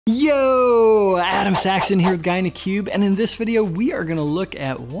Yo, Adam Saxton here with Guy in a Cube, and in this video we are going to look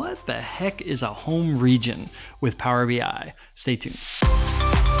at what the heck is a home region with Power BI. Stay tuned.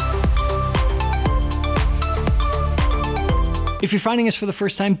 If you're finding us for the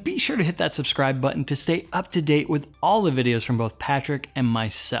first time, be sure to hit that subscribe button to stay up to date with all the videos from both Patrick and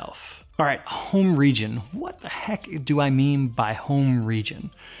myself. All right, home region. What the heck do I mean by home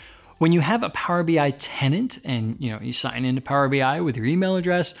region? When you have a Power BI tenant and you sign into Power BI with your email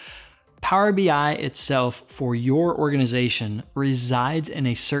address, Power BI itself for your organization resides in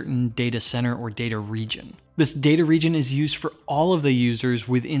a certain data center or data region. This data region is used for all of the users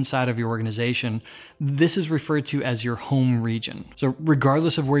inside of your organization. This is referred to as your home region. So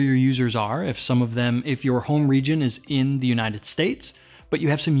regardless of where your users are, if your home region is in the United States, but you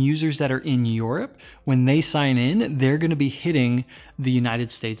have some users that are in Europe, when they sign in, they're gonna be hitting the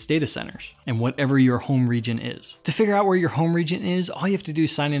United States data centers and whatever your home region is. To figure out where your home region is, all you have to do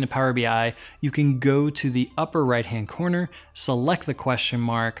is sign into Power BI. You can go to the upper right-hand corner, select the question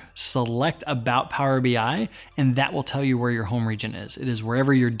mark, select About Power BI, and that will tell you where your home region is. It is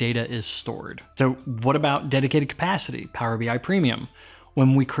wherever your data is stored. So what about dedicated capacity, Power BI Premium?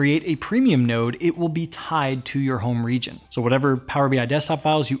 When we create a premium node, it will be tied to your home region. So whatever Power BI desktop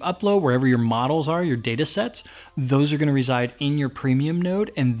files you upload, wherever your models are, your data sets, those are gonna reside in your premium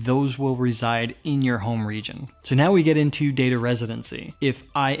node and those will reside in your home region. So now we get into data residency. If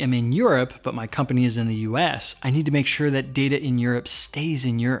I am in Europe, but my company is in the US, I need to make sure that data in Europe stays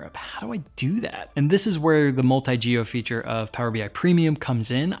in Europe. How do I do that? And this is where the multi-geo feature of Power BI Premium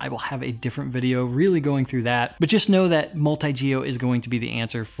comes in. I will have a different video really going through that, but just know that multi-geo is going to be the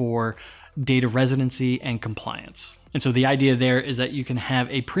answer for data residency and compliance. And so the idea there is that you can have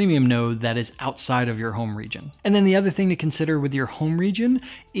a premium node that is outside of your home region. And then the other thing to consider with your home region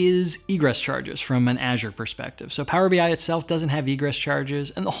is egress charges from an Azure perspective. So Power BI itself doesn't have egress charges.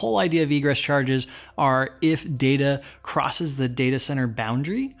 And the whole idea of egress charges are if data crosses the data center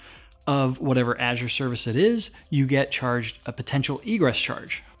boundary of whatever Azure service it is, you get charged a potential egress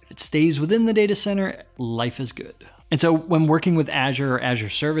charge. If it stays within the data center, life is good. And so when working with Azure or Azure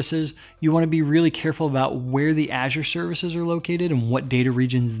services, you want to be really careful about where the Azure services are located and what data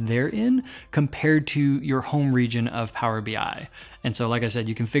regions they're in compared to your home region of Power BI. And so, like I said,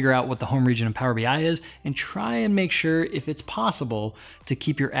 you can figure out what the home region of Power BI is and try and make sure, if it's possible, to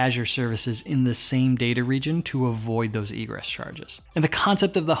keep your Azure services in the same data region to avoid those egress charges. And the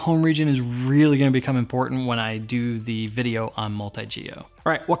concept of the home region is really going to become important when I do the video on multi-geo.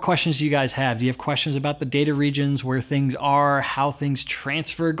 All right, what questions do you guys have? Do you have questions about the data regions, where things are, how things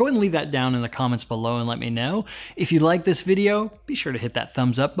transfer? Go ahead and leave that down in the comments below and let me know. If you like this video, be sure to hit that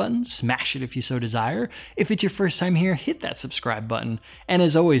thumbs up button, smash it if you so desire. If it's your first time here, hit that subscribe button. And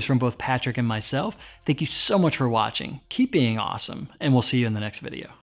as always, from both Patrick and myself, thank you so much for watching. Keep being awesome, and we'll see you in the next video.